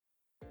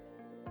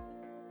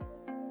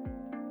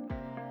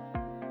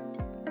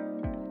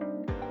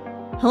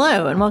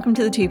Hello, and welcome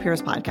to the Two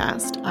Peers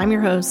Podcast. I'm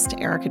your host,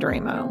 Erica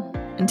Duramo.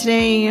 And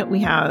today we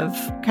have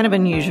kind of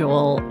an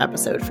unusual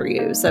episode for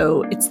you.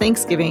 So it's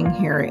Thanksgiving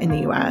here in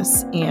the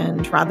US,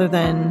 and rather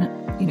than,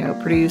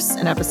 produce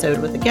an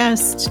episode with a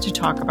guest to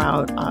talk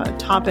about a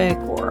topic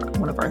or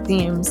one of our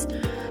themes,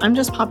 I'm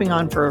just popping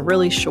on for a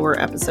really short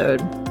episode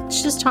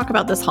to just talk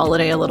about this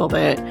holiday a little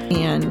bit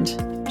and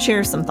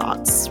share some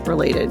thoughts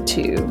related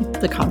to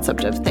the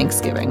concept of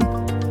Thanksgiving.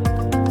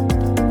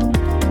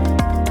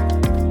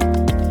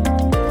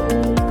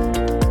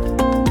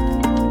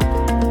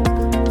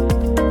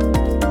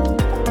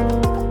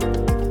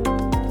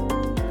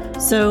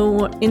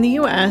 So in the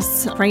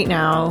US right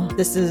now,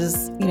 this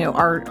is,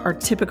 our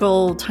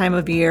typical time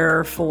of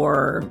year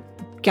for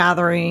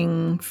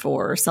gathering,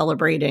 for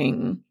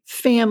celebrating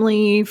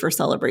family, for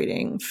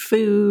celebrating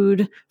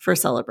food, for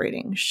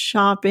celebrating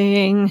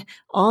shopping,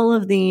 all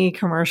of the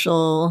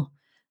commercial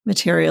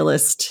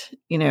materialist,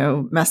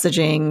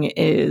 messaging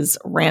is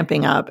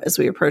ramping up as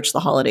we approach the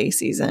holiday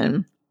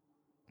season.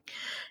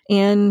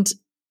 And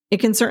it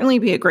can certainly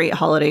be a great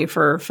holiday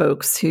for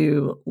folks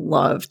who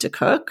love to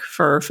cook,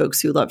 for folks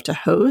who love to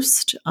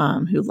host,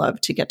 who love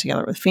to get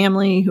together with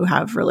family, who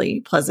have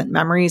really pleasant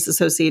memories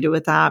associated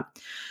with that.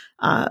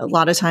 A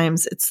lot of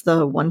times it's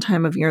the one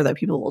time of year that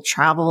people will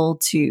travel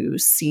to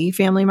see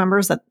family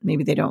members that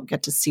maybe they don't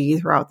get to see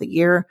throughout the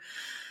year.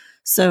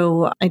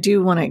 So I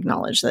do want to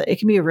acknowledge that it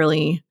can be a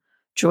really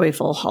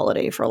joyful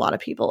holiday for a lot of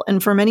people.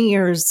 And for many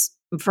years,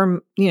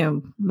 for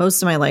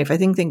most of my life, I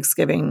think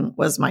Thanksgiving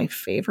was my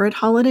favorite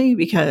holiday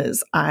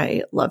because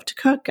I love to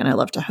cook and I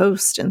love to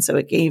host. And so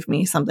it gave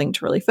me something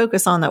to really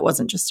focus on that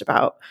wasn't just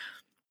about,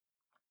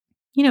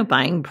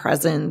 buying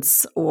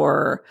presents,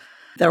 or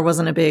there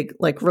wasn't a big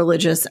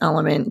religious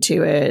element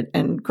to it.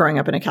 And growing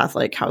up in a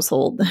Catholic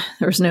household,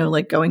 there was no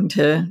going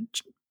to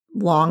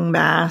long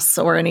mass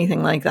or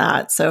anything like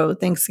that. So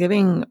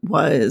Thanksgiving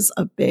was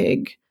a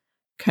big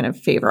kind of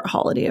favorite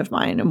holiday of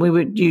mine. And we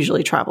would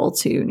usually travel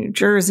to New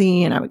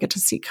Jersey, and I would get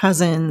to see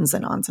cousins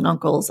and aunts and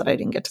uncles that I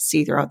didn't get to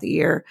see throughout the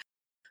year.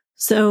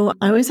 So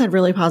I always had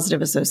really positive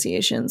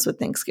associations with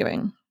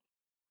Thanksgiving.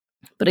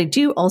 But I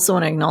do also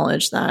want to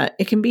acknowledge that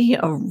it can be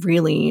a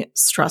really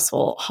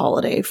stressful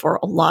holiday for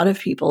a lot of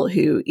people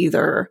who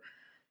either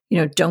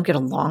don't get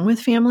along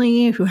with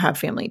family, who have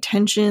family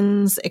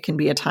tensions. It can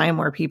be a time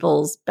where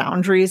people's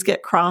boundaries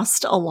get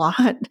crossed a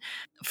lot.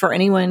 For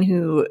anyone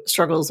who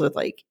struggles with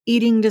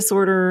eating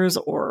disorders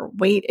or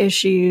weight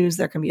issues,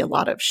 there can be a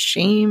lot of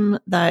shame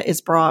that is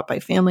brought by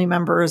family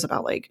members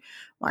about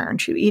why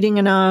aren't you eating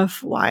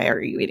enough? Why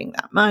are you eating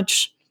that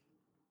much?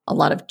 A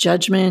lot of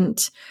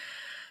judgment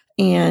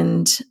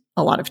and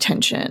a lot of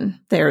tension.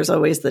 There's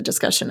always the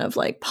discussion of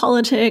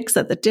politics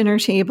at the dinner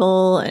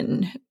table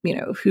and,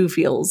 who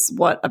feels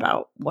what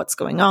about what's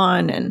going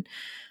on. And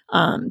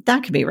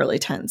that can be really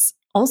tense.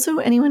 Also,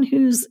 anyone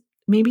who's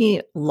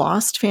maybe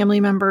lost family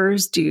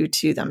members due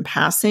to them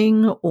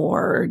passing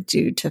or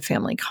due to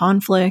family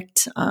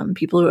conflict,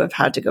 people who have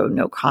had to go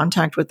no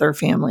contact with their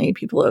family,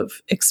 people who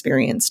have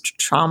experienced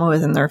trauma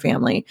within their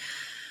family.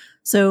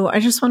 So I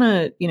just want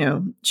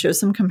to, show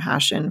some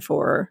compassion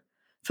for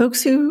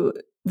folks who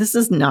this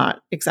is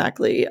not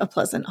exactly a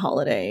pleasant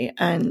holiday.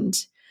 And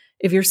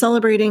if you're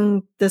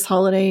celebrating this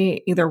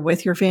holiday either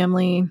with your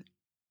family,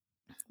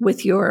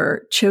 with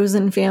your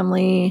chosen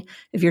family,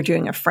 if you're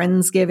doing a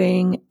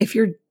Friendsgiving, if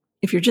you're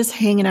just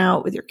hanging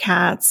out with your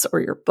cats or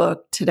your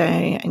book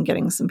today and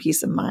getting some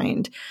peace of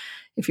mind,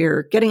 if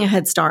you're getting a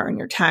head start on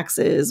your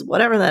taxes,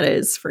 whatever that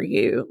is for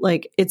you,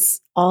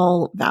 it's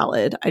all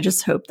valid. I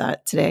just hope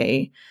that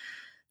today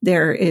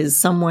there is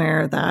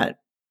somewhere that,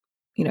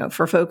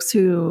 for folks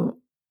who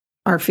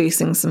are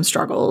facing some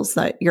struggles,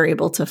 that you're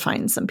able to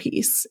find some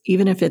peace,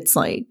 even if it's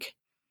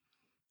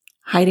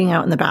hiding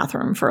out in the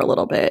bathroom for a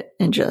little bit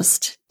and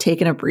just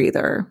taking a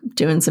breather,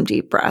 doing some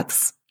deep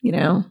breaths,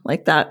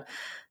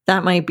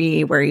 that might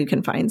be where you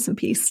can find some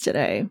peace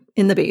today,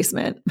 in the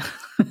basement.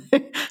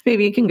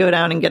 Maybe you can go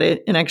down and get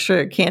an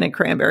extra can of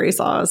cranberry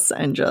sauce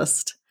and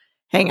just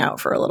hang out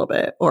for a little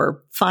bit,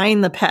 or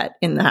find the pet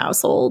in the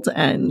household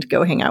and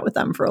go hang out with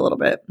them for a little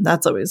bit.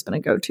 That's always been a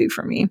go-to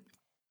for me.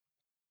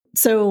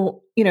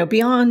 So,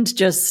 beyond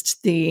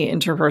just the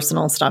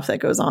interpersonal stuff that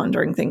goes on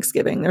during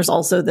Thanksgiving, there's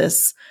also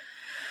this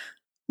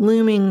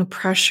looming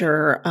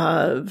pressure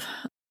of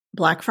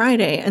Black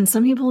Friday. And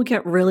some people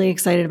get really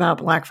excited about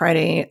Black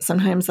Friday.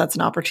 Sometimes that's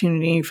an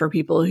opportunity for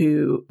people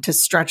to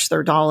stretch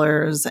their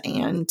dollars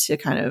and to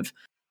kind of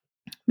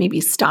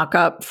maybe stock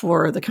up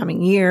for the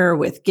coming year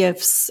with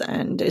gifts.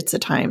 And it's a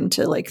time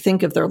to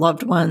think of their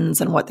loved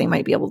ones and what they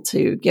might be able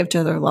to give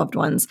to their loved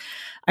ones.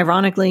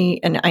 Ironically,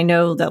 and I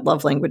know that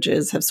love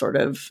languages have sort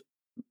of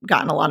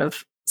gotten a lot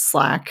of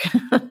slack,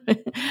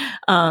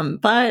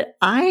 but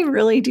I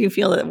really do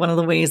feel that one of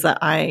the ways that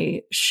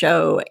I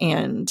show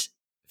and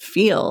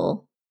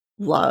feel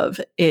love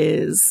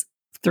is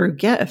through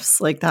gifts.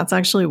 That's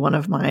actually one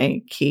of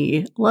my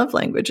key love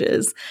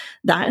languages,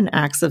 that and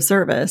acts of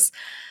service.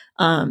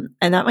 And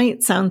that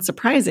might sound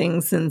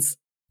surprising since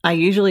I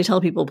usually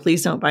tell people,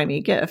 please don't buy me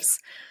gifts.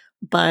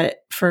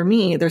 But for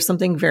me, there's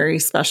something very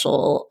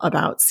special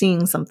about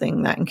seeing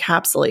something that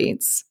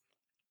encapsulates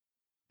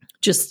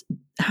just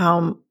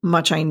how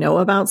much I know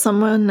about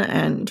someone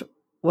and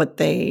what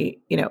they,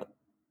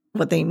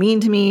 what they mean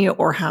to me,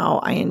 or how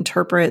I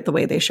interpret the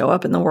way they show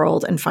up in the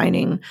world, and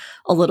finding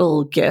a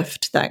little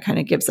gift that kind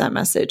of gives that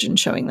message and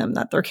showing them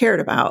that they're cared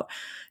about,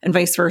 and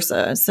vice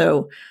versa.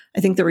 So I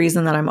think the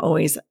reason that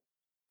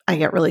I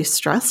get really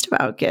stressed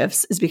about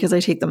gifts is because I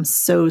take them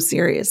so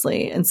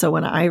seriously. And so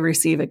when I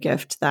receive a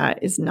gift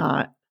that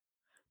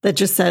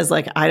just says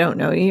like, I don't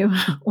know you,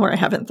 or I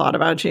haven't thought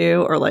about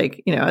you, or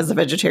like, as a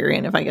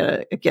vegetarian, if I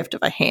get a gift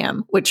of a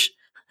ham, which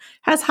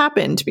has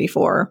happened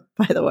before,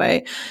 by the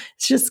way,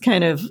 it's just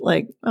kind of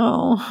like,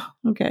 oh,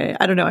 okay.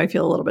 I don't know. I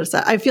feel a little bit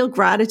sad. I feel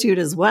gratitude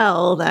as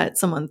well that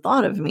someone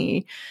thought of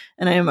me,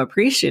 and I am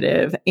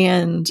appreciative.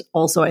 And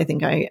also I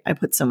think I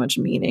put so much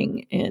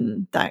meaning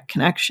in that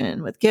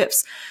connection with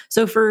gifts.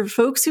 So for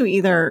folks who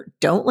either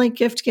don't like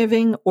gift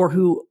giving or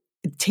who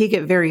take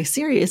it very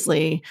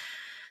seriously,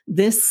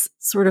 this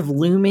sort of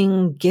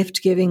looming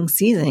gift giving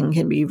season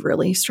can be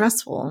really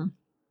stressful.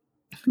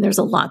 There's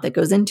a lot that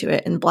goes into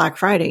it. And Black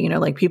Friday,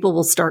 like people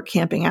will start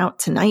camping out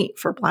tonight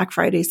for Black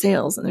Friday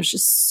sales. And there's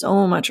just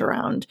so much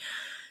around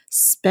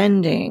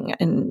spending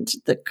and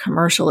the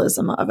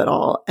commercialism of it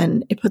all.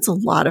 And it puts a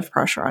lot of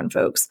pressure on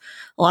folks,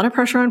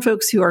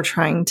 who are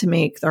trying to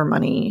make their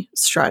money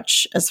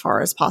stretch as far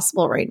as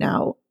possible right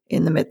now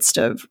in the midst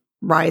of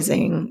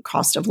rising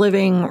cost of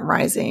living,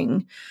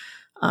 rising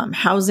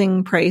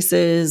housing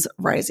prices,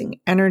 rising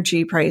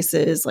energy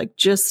prices, like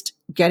just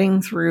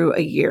getting through a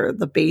year,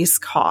 the base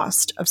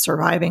cost of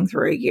surviving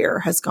through a year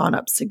has gone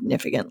up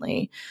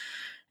significantly.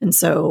 And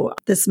so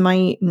this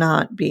might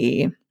not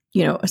be,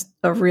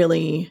 a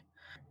really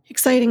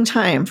exciting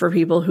time for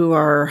people who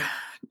are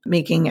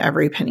making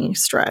every penny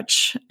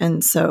stretch.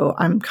 And so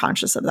I'm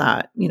conscious of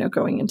that,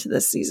 going into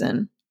this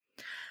season.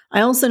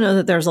 I also know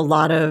that there's a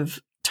lot of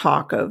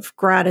talk of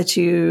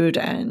gratitude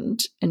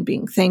and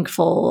being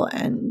thankful,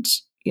 and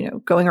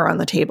going around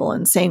the table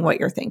and saying what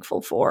you're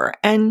thankful for.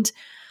 And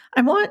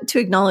I want to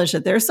acknowledge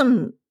that there's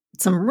some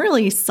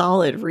really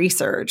solid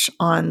research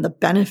on the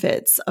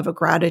benefits of a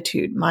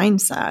gratitude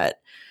mindset.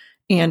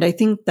 And I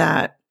think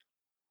that,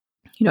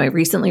 I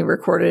recently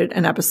recorded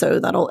an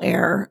episode that'll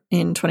air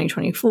in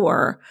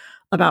 2024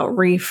 about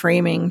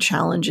reframing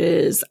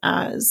challenges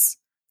as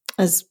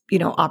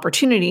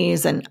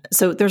opportunities. And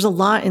so there's a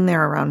lot in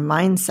there around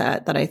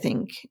mindset that I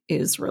think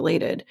is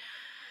related.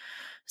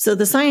 So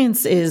the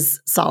science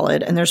is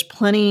solid, and there's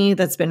plenty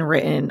that's been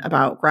written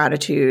about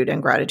gratitude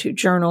and gratitude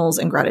journals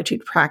and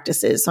gratitude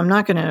practices. So I'm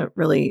not going to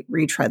really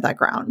retread that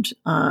ground.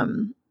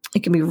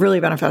 It can be really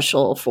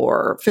beneficial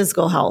for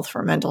physical health,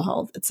 for mental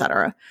health,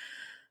 etc.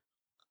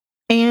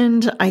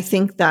 And I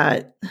think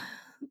that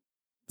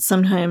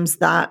sometimes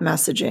that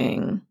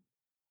messaging,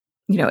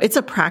 it's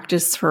a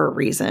practice for a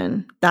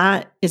reason.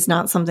 That is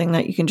not something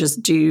that you can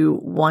just do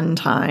one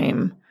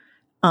time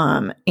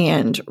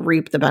and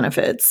reap the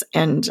benefits.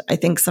 And I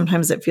think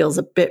sometimes it feels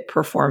a bit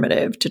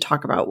performative to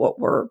talk about what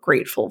we're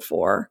grateful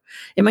for.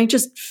 It might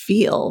just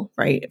feel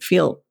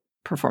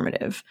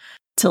performative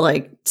to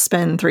like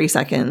spend 3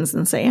 seconds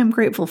and say, I'm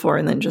grateful for,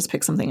 and then just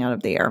pick something out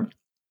of the air.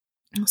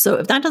 So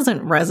if that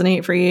doesn't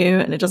resonate for you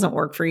and it doesn't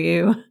work for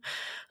you,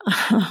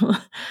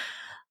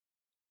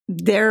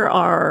 there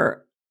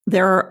are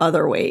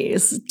other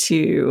ways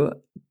to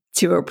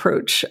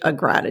approach a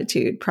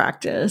gratitude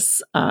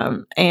practice.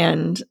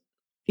 And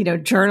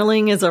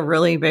journaling is a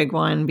really big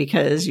one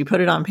because you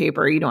put it on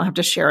paper. You don't have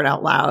to share it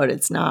out loud.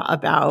 It's not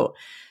about,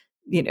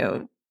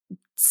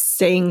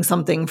 saying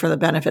something for the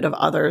benefit of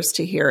others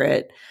to hear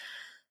it.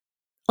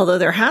 Although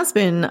there has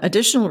been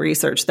additional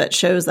research that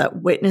shows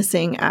that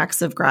witnessing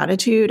acts of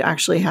gratitude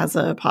actually has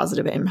a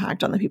positive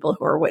impact on the people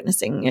who are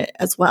witnessing it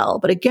as well.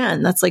 But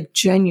again, that's like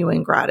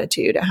genuine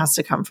gratitude. It has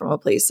to come from a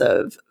place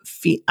of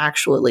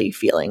actually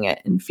feeling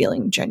it and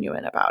feeling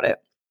genuine about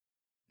it.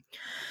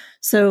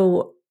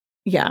 So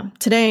yeah,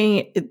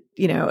 today,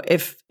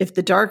 if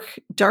the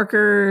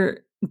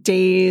darker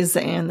days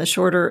and the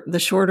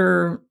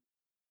shorter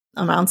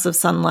amounts of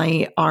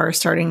sunlight are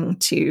starting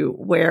to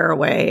wear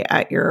away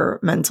at your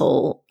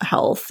mental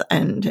health,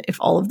 and if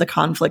all of the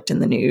conflict in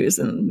the news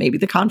and maybe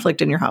the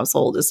conflict in your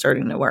household is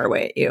starting to wear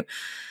away at you,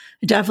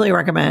 I definitely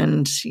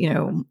recommend,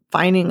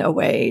 finding a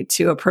way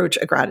to approach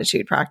a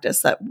gratitude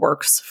practice that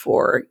works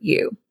for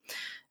you.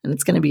 And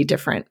it's going to be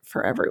different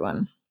for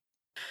everyone.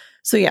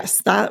 So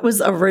yes, that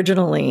was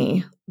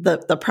originally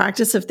the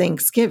practice of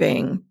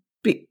Thanksgiving,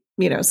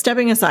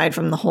 stepping aside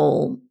from the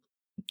whole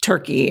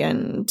turkey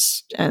and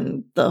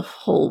the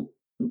whole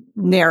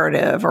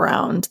narrative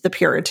around the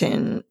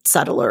Puritan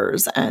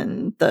settlers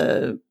and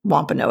the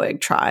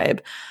Wampanoag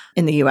tribe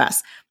in the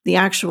US. The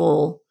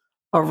actual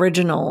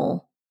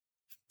original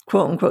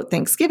quote unquote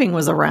Thanksgiving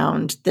was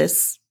around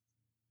this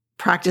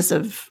practice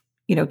of,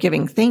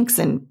 giving thanks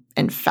and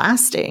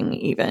fasting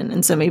even.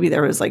 And so maybe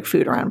there was like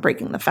food around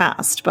breaking the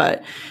fast,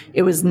 but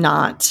it was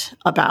not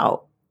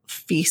about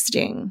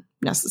feasting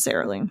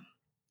necessarily.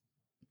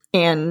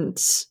 And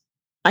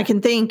I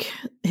can thank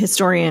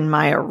historian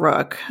Maya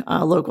Rook,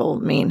 a local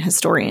Maine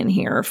historian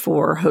here,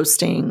 for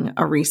hosting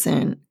a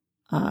recent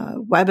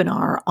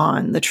webinar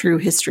on the true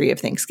history of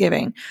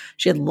Thanksgiving.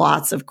 She had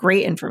lots of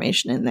great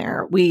information in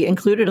there. We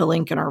included a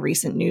link in our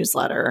recent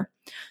newsletter.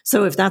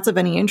 So if that's of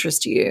any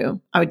interest to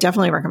you, I would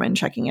definitely recommend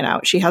checking it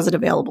out. She has it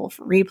available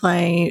for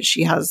replay.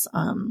 She has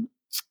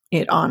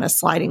it on a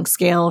sliding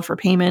scale for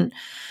payment.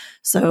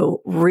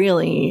 So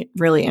really,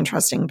 really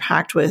interesting,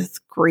 packed with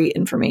great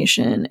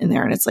information in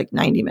there. And it's like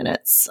 90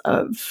 minutes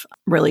of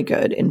really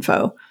good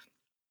info.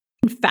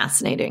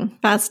 Fascinating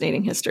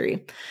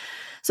history.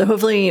 So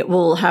hopefully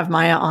we'll have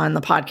Maya on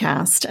the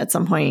podcast at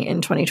some point in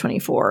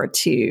 2024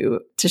 to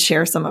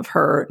share some of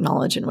her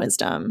knowledge and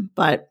wisdom.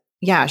 But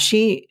yeah,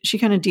 she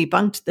kind of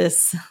debunked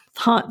this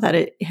thought that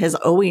it has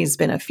always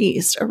been a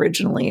feast.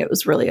 Originally, it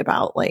was really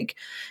about like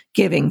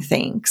giving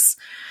thanks.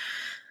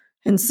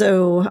 And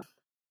so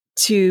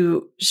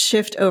to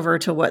shift over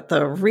to what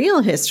the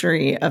real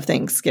history of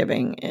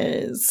Thanksgiving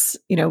is,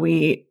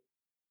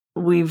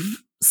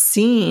 we've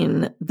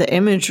seen the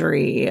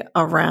imagery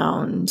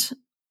around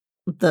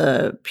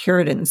the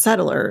Puritan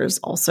settlers,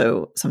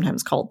 also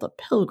sometimes called the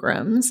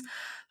Pilgrims,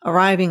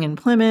 arriving in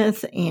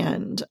Plymouth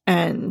and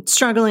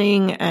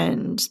struggling,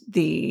 and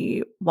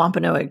the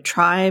Wampanoag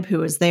tribe who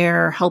was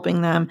there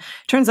helping them.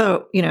 Turns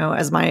out,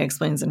 as Maya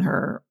explains in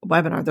her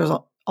webinar, there's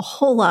a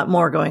whole lot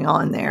more going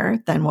on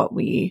there than what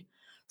we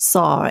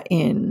saw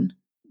in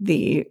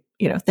the,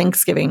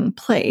 Thanksgiving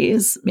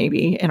plays,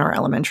 maybe in our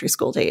elementary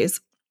school days.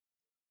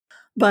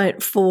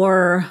 But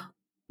for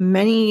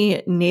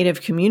many Native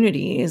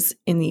communities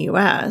in the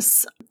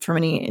U.S., for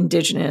many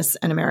Indigenous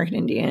and American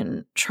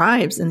Indian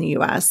tribes in the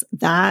U.S.,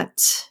 that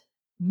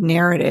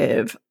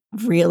narrative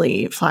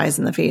really flies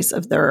in the face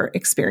of their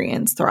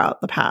experience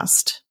throughout the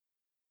past,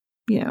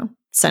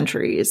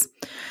 centuries.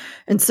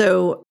 And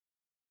so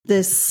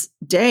this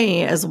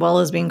day, as well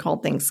as being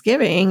called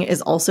Thanksgiving,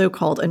 is also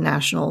called a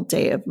National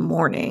Day of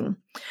Mourning.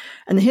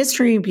 And the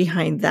history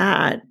behind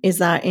that is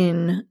that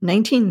in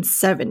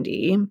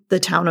 1970,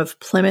 the town of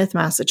Plymouth,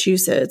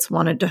 Massachusetts,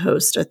 wanted to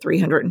host a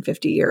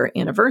 350-year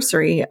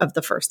anniversary of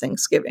the first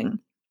Thanksgiving.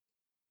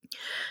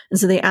 And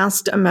so they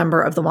asked a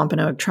member of the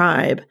Wampanoag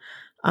tribe,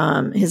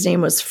 his name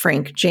was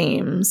Frank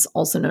James,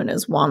 also known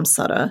as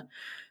Wamsutta,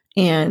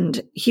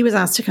 and he was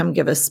asked to come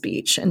give a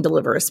speech and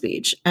deliver a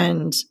speech.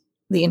 And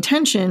the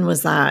intention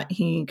was that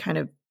he kind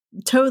of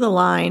toe the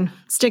line,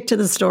 stick to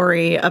the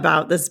story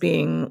about this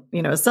being,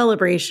 a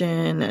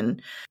celebration, and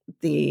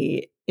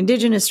the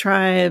Indigenous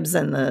tribes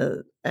and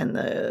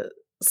the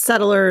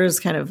settlers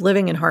kind of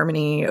living in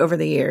harmony over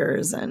the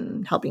years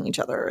and helping each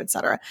other, et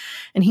cetera.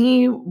 And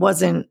he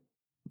wasn't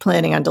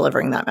planning on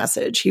delivering that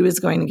message. He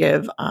was going to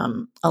give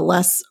a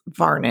less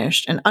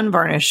varnished and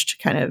unvarnished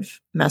kind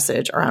of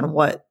message around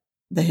what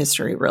the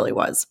history really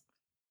was.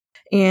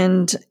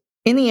 And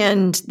in the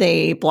end,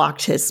 they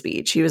blocked his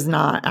speech. He was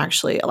not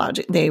actually allowed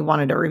to. They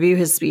wanted to review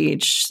his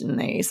speech, and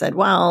they said,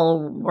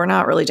 well, we're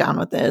not really down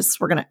with this.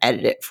 We're going to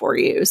edit it for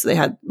you. So they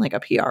had like a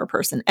PR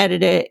person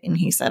edit it, and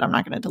he said, I'm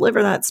not going to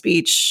deliver that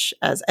speech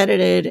as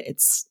edited.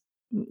 It's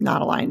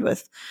not aligned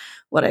with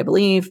what I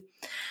believe.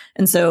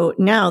 And so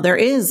now there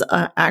is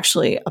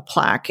actually a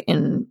plaque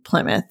in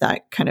Plymouth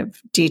that kind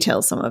of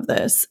details some of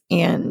this.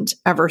 And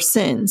ever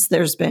since,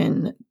 there's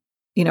been,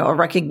 a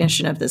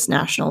recognition of this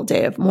National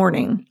Day of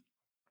Mourning.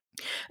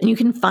 And you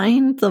can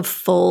find the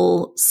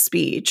full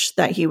speech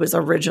that he was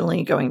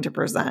originally going to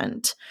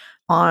present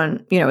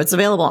on, it's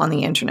available on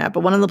the internet,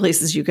 but one of the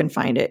places you can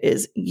find it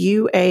is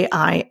UAINE.org.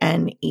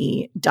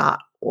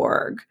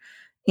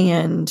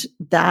 And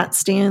that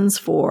stands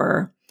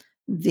for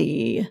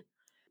the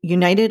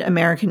United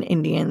American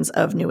Indians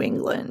of New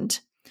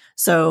England.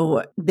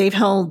 So they've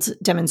held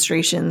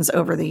demonstrations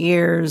over the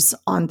years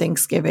on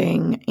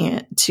Thanksgiving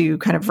and to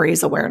kind of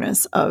raise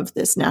awareness of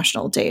this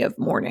National Day of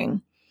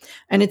Mourning.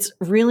 And it's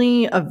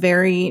really a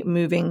very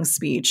moving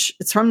speech.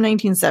 It's from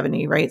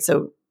 1970, right?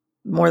 So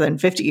more than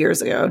 50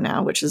 years ago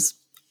now, which is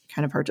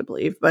kind of hard to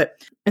believe.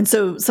 And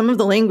so some of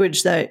the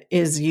language that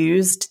is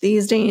used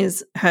these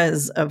days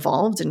has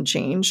evolved and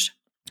changed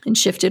and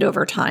shifted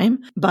over time,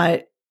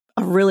 but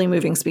a really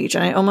moving speech.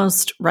 And I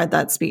almost read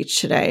that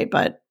speech today,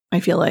 but I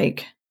feel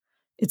like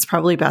it's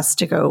probably best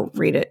to go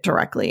read it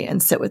directly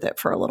and sit with it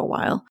for a little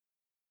while.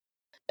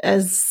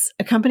 As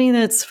a company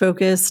that's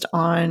focused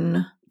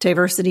on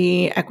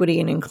diversity, equity,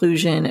 and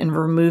inclusion, and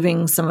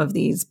removing some of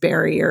these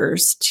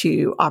barriers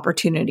to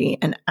opportunity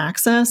and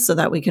access so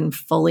that we can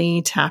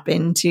fully tap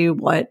into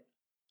what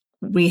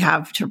we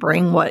have to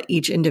bring, what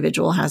each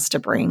individual has to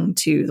bring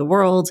to the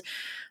world,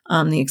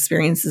 the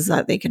experiences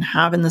that they can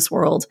have in this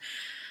world.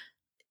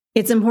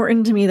 It's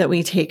important to me that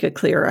we take a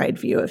clear-eyed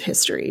view of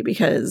history,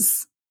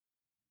 because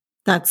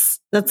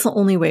that's the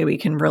only way we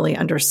can really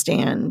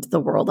understand the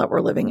world that we're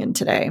living in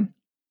today,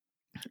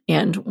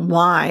 and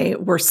why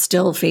we're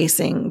still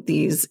facing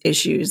these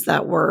issues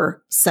that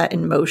were set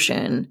in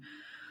motion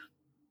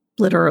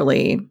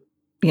literally,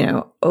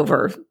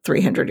 over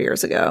 300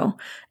 years ago,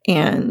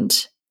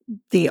 and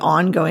the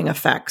ongoing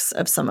effects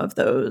of some of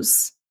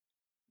those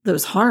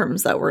those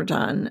harms that were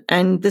done.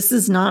 And this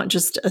is not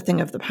just a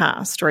thing of the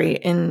past, right?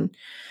 In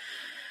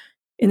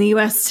the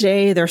US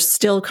today, there's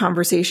still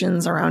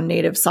conversations around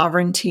Native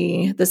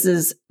sovereignty. This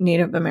is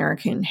Native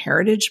American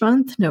Heritage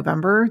Month,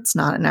 November. It's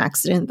not an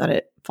accident that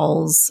it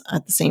falls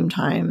at the same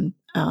time,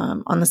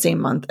 on the same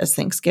month as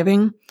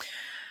Thanksgiving.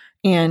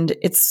 And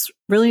it's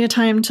really a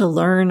time to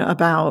learn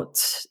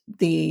about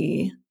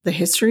the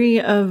history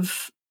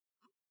of,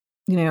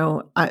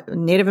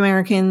 Native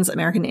Americans,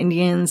 American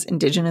Indians,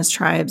 indigenous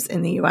tribes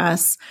in the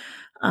US,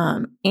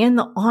 and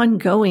the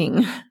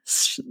ongoing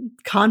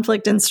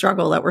conflict and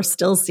struggle that we're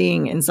still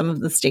seeing in some of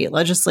the state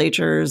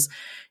legislatures,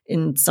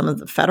 in some of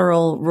the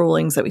federal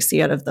rulings that we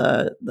see out of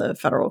the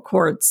federal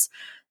courts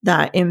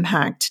that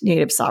impact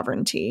Native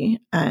sovereignty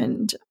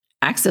and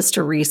access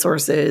to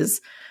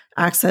resources,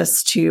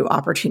 access to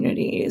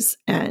opportunities,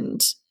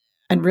 and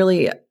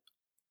really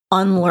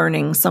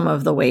unlearning some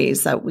of the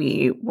ways that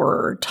we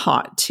were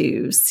taught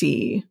to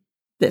see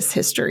this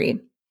history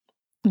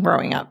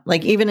growing up.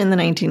 Like even in the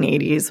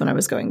 1980s, when I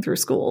was going through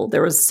school,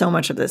 there was so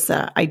much of this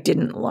that I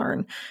didn't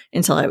learn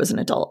until I was an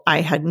adult.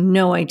 I had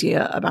no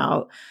idea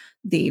about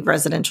the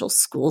residential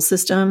school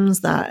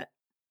systems that,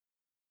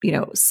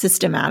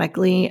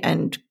 systematically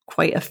and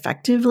quite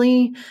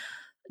effectively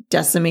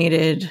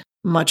decimated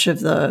much of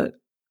the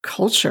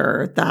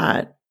culture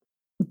that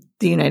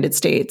the United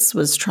States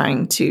was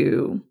trying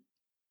to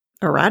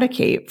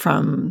eradicate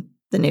from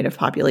the Native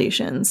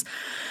populations.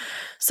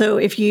 So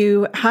if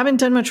you haven't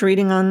done much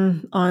reading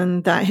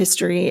on that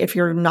history, if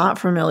you're not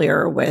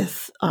familiar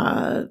with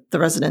the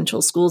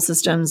residential school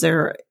systems,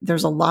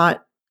 there's a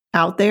lot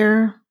out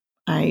there.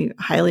 I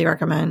highly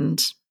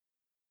recommend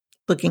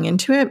looking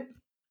into it,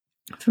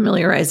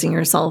 familiarizing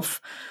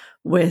yourself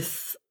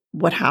with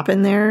what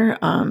happened there.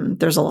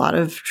 There's a lot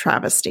of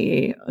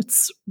travesty.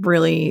 It's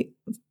really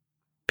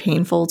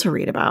painful to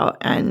read about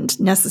and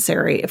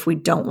necessary if we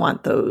don't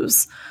want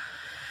those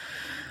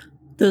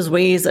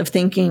ways of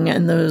thinking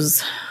and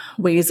those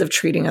ways of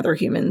treating other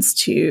humans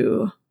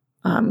to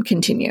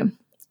continue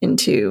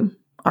into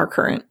our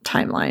current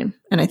timeline.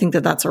 And I think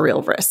that that's a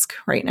real risk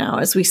right now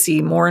as we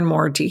see more and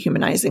more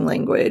dehumanizing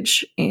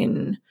language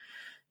in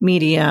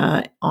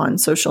media, on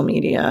social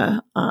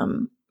media,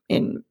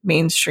 in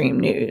mainstream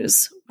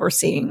news. We're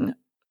seeing,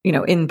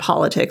 in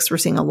politics, we're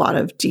seeing a lot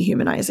of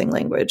dehumanizing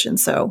language. And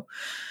so,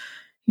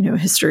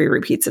 history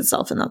repeats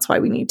itself, and that's why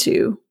we need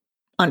to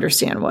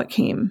understand what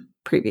came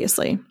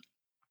previously.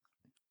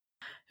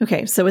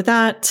 Okay, so with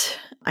that,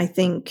 I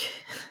think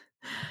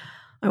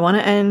I want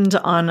to end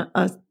on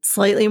a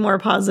slightly more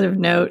positive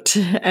note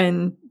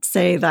and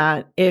say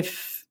that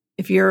if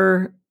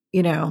you're,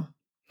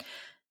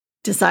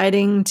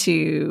 deciding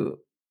to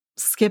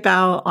skip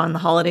out on the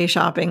holiday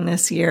shopping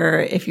this year,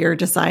 if you're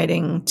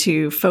deciding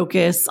to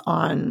focus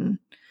on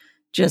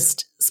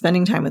just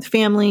spending time with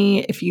family,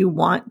 if you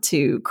want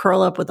to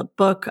curl up with a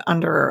book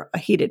under a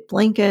heated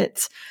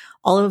blanket,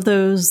 all of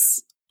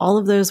those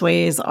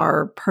ways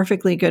are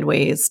perfectly good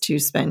ways to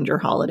spend your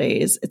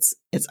holidays. It's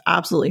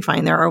absolutely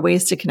fine. There are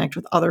ways to connect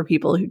with other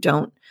people who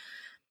don't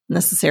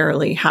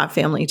necessarily have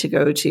family to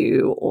go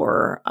to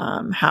or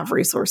have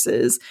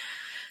resources.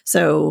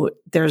 So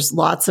there's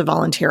lots of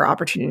volunteer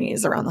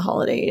opportunities around the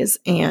holidays,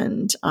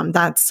 and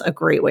that's a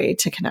great way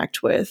to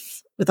connect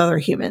with other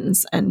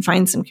humans and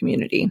find some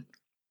community.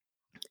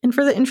 And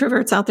for the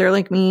introverts out there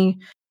like me,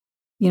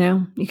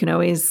 you can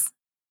always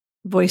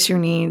voice your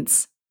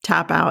needs,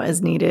 tap out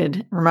as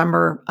needed.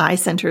 Remember,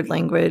 I-centered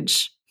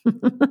language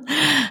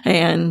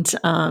and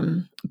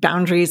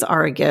boundaries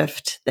are a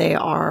gift.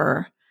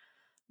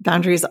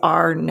 Boundaries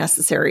are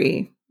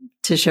necessary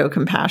to show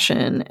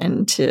compassion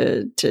and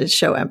to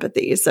show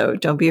empathy. So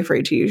don't be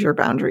afraid to use your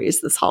boundaries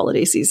this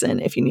holiday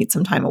season if you need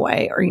some time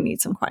away or you need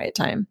some quiet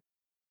time.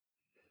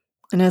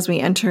 And as we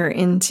enter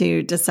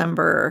into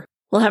December,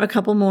 we'll have a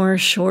couple more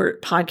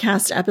short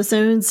podcast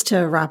episodes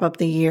to wrap up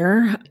the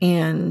year.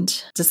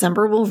 And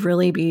December will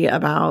really be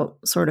about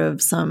sort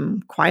of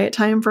some quiet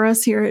time for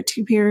us here at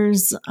Two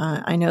Peers.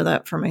 I know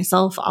that for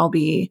myself, I'll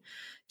be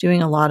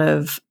doing a lot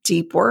of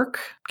deep work,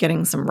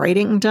 getting some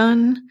writing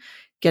done,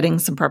 getting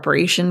some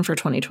preparation for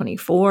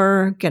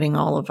 2024, getting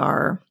all of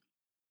our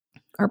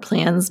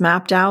plans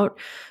mapped out.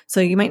 So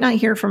you might not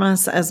hear from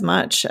us as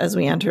much as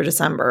we enter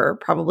December.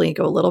 Probably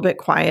go a little bit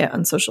quiet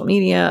on social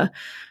media,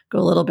 go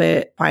a little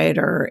bit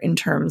quieter in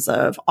terms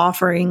of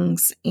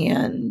offerings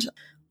and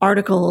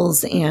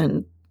articles.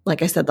 And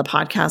like I said, the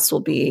podcast will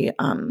be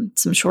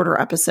some shorter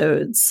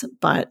episodes,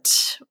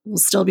 but we'll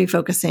still be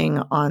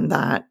focusing on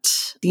that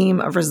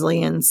theme of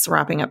resilience,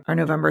 wrapping up our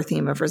November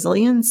theme of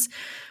resilience,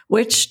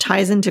 which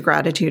ties into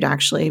gratitude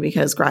actually,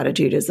 because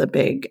gratitude is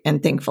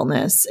and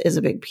thankfulness is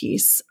a big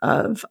piece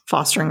of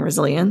fostering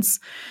resilience.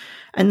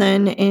 And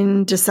then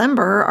in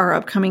December, our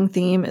upcoming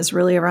theme is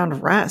really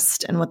around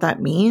rest and what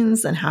that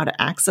means and how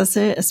to access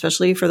it,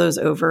 especially for those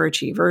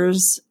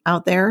overachievers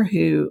out there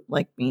who,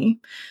 like me,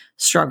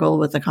 struggle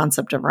with the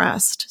concept of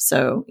rest.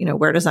 So,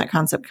 where does that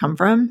concept come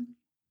from?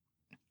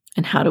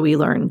 And how do we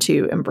learn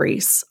to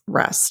embrace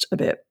rest a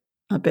bit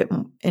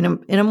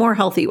in a more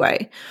healthy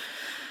way?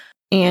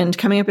 And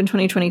coming up in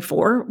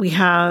 2024, we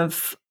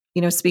have,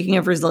 speaking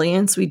of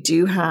resilience, we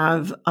do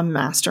have a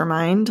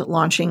mastermind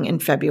launching in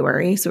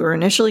February. So we were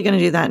initially going to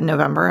do that in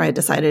November. I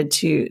decided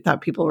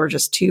that people were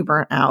just too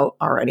burnt out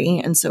already.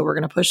 And so we're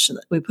going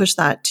to push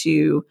that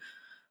to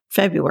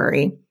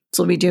February.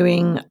 So we'll be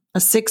doing a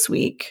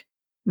 6-week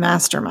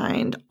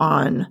mastermind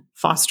on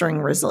fostering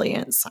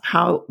resilience,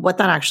 what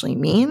that actually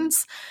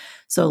means.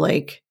 So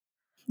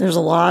there's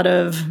a lot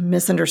of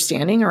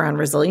misunderstanding around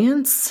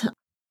resilience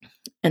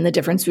and the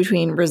difference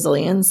between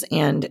resilience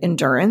and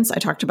endurance. I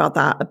talked about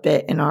that a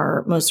bit in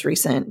our most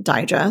recent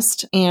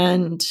digest.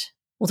 And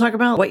we'll talk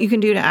about what you can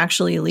do to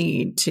actually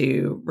lead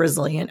to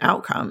resilient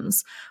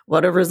outcomes,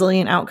 what a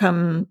resilient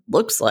outcome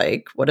looks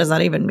like. What does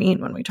that even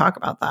mean when we talk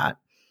about that?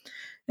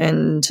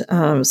 And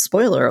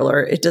spoiler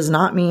alert, it does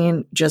not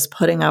mean just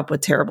putting up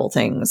with terrible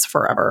things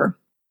forever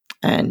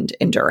and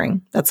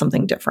enduring. That's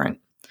something different.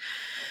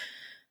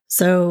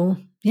 So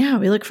yeah,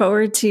 we look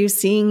forward to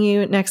seeing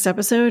you next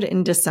episode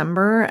in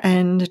December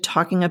and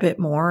talking a bit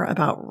more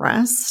about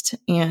rest.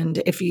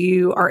 And if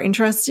you are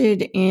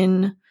interested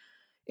in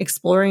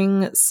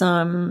exploring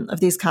some of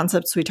these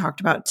concepts we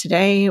talked about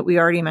today, we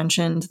already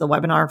mentioned the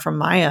webinar from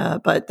Maya,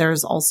 but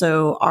there's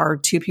also our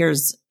Two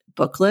Peers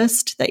book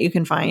list that you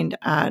can find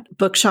at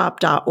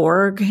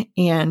bookshop.org.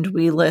 And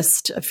we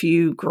list a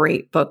few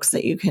great books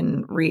that you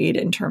can read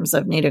in terms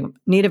of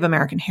Native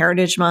American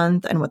Heritage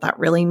Month and what that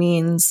really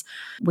means.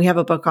 We have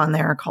a book on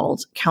there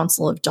called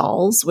Council of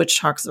Dolls, which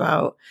talks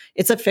about,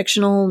 it's a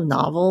fictional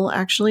novel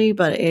actually,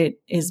 but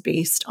it is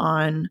based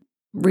on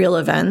real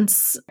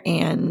events.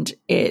 And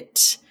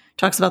it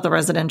talks about the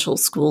residential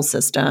school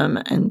system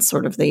and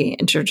sort of the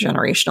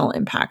intergenerational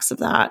impacts of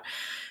that.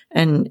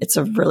 And it's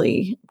a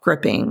really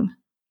gripping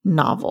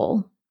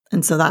novel.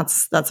 And so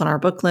that's on our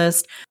book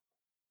list.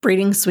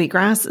 Braiding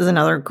Sweetgrass is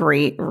another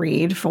great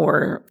read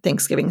for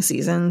Thanksgiving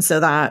season. So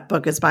that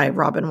book is by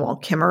Robin Wall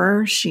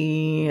Kimmerer.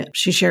 She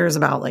shares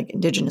about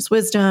indigenous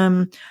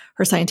wisdom,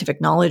 her scientific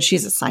knowledge.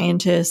 She's a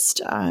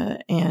scientist,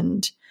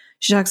 and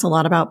she talks a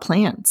lot about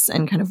plants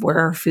and kind of where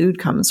our food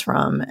comes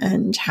from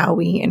and how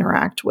we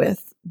interact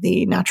with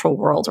the natural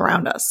world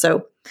around us.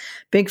 So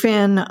big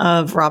fan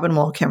of Robin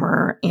Wall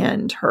Kimmerer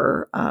and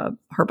her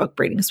book,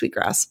 Braiding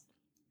Sweetgrass.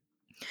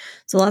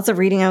 So lots of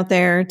reading out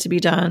there to be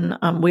done.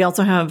 We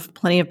also have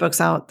plenty of books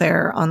out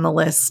there on the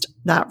list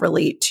that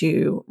relate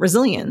to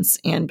resilience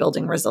and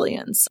building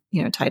resilience,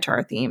 tied to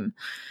our theme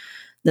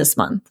this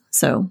month.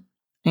 So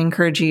I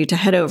encourage you to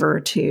head over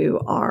to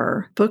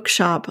our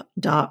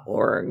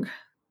bookshop.org.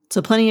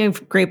 So plenty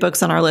of great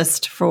books on our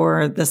list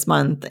for this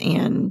month,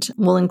 and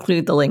we'll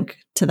include the link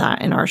to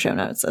that in our show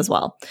notes as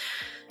well.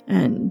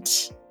 And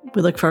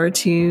we look forward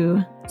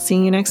to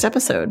seeing you next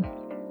episode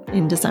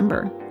in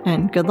December,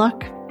 and good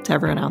luck to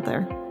everyone out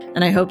there.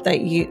 And I hope that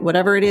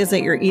whatever it is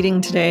that you're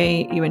eating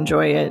today, you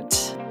enjoy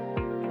it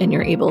and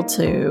you're able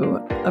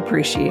to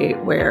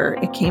appreciate where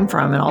it came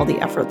from and all the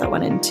effort that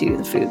went into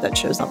the food that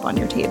shows up on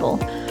your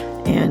table.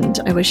 And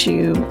I wish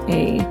you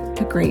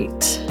a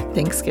great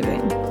Thanksgiving.